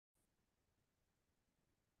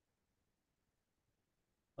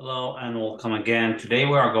Hello and welcome again. Today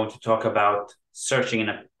we are going to talk about searching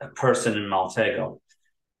a person in Maltego.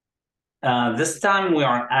 This time we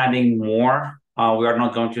are adding more. We are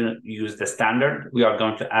not going to use the standard. We are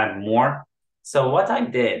going to add more. So what I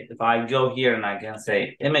did, if I go here and I can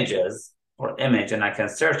say images or image and I can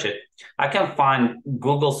search it, I can find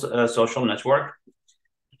Google social network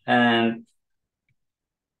and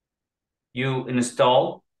you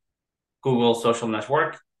install Google social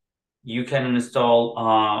network. You can install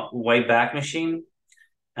Wayback Machine,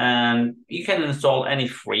 and you can install any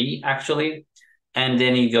free actually. And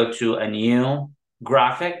then you go to a new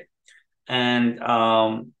graphic, and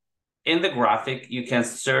in the graphic, you can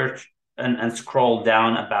search and scroll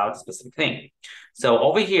down about a specific thing. So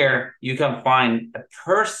over here, you can find a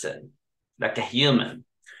person, like a human.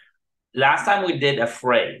 Last time we did a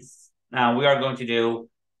phrase. Now we are going to do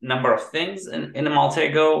number of things in the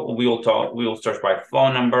Maltego. We will search by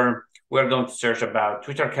phone number. We're going to search about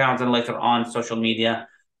Twitter accounts and later on social media.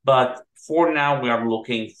 But for now, we are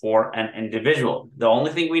looking for an individual. The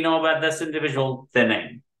only thing we know about this individual, the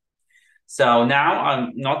name. So now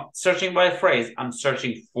I'm not searching by a phrase. I'm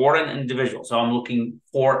searching for an individual. So I'm looking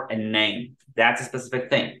for a name. That's a specific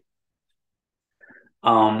thing.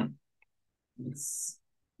 Let's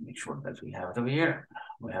make sure that we have it over here.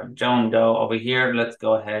 We have John Doe over here. Let's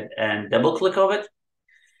go ahead and double click of it.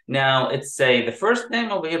 Now it's say the first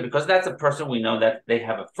name over here, because that's a person, we know that they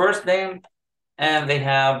have a first name and they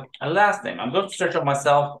have a last name. I'm going to search on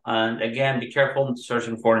myself, and again, be careful in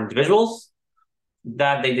searching for individuals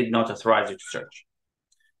that they did not authorize you to search.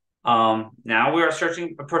 Now we are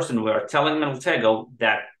searching a person. We are telling Maltego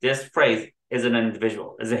that this phrase is an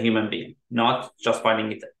individual, is a human being, not just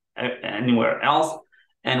finding it anywhere else.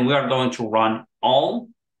 And we are going to run all,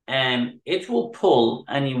 and it will pull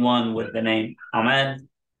anyone with the name Ahmed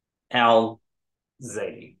Al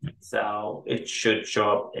Zaidi. So it should show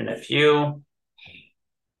up in a few.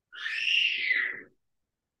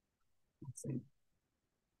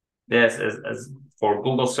 This is for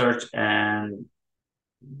Google search, and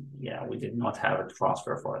yeah, we did not have a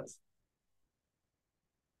transfer for it.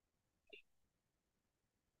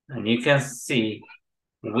 And you can see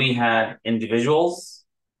we had individuals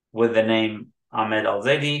with the name Ahmed Al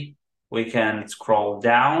Zaidi. We can scroll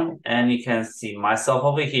down and you can see myself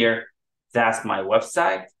over here. That's my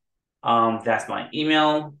website. That's my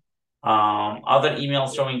email. Other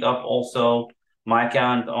emails showing up also. My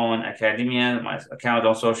account on Academia, my account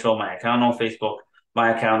on social, my account on Facebook, my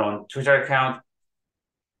account on Twitter account.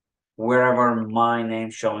 Wherever my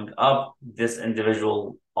name showing up, this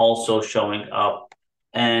individual also showing up.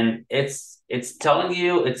 And it's telling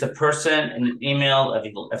you it's a person, an email,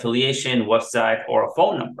 affiliation, website, or a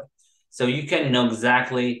phone number. So you can know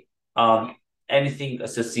exactly anything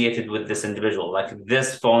associated with this individual. Like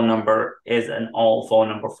this phone number is an all phone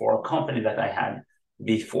number for a company that I had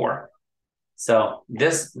before. So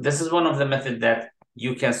this is one of the methods that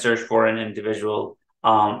you can search for an individual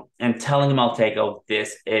and telling Maltego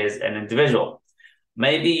this is an individual.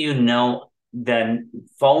 Maybe you know the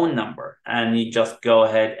phone number and you just go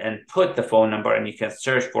ahead and put the phone number and you can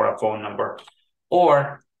search for a phone number,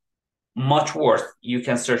 or much worse, you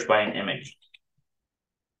can search by an image.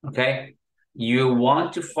 Okay, you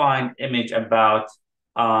want to find image about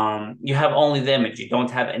you have only the image, you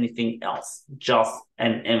don't have anything else, just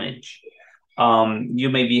an image. You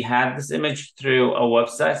maybe had this image through a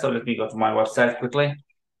website. So let me go to my website quickly.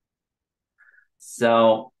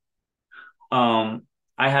 So I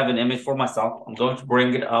have an image for myself. I'm going to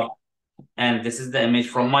bring it up, and this is the image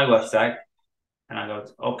from my website. And I go,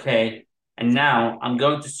 okay. And now I'm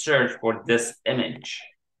going to search for this image,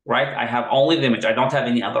 right? I have only the image. I don't have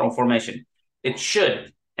any other information. It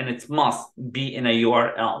should, and it must be in a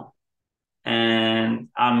URL. And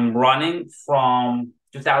I'm running from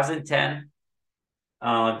 2010,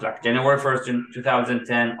 like January 1st,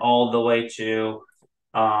 2010, all the way to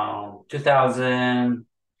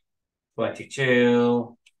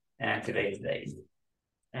 2022 and today's date.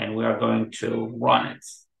 And we are going to run it.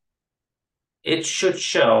 It should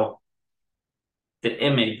show the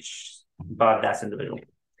image about that individual.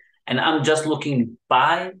 And I'm just looking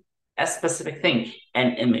by a specific thing,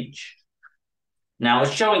 an image. Now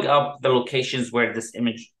it's showing up the locations where this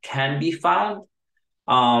image can be found.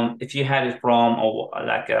 If you had it from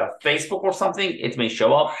like a Facebook or something, it may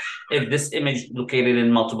show up. If this image located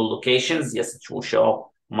in multiple locations, yes, it will show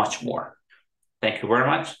up much more. Thank you very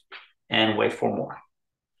much, and wait for more.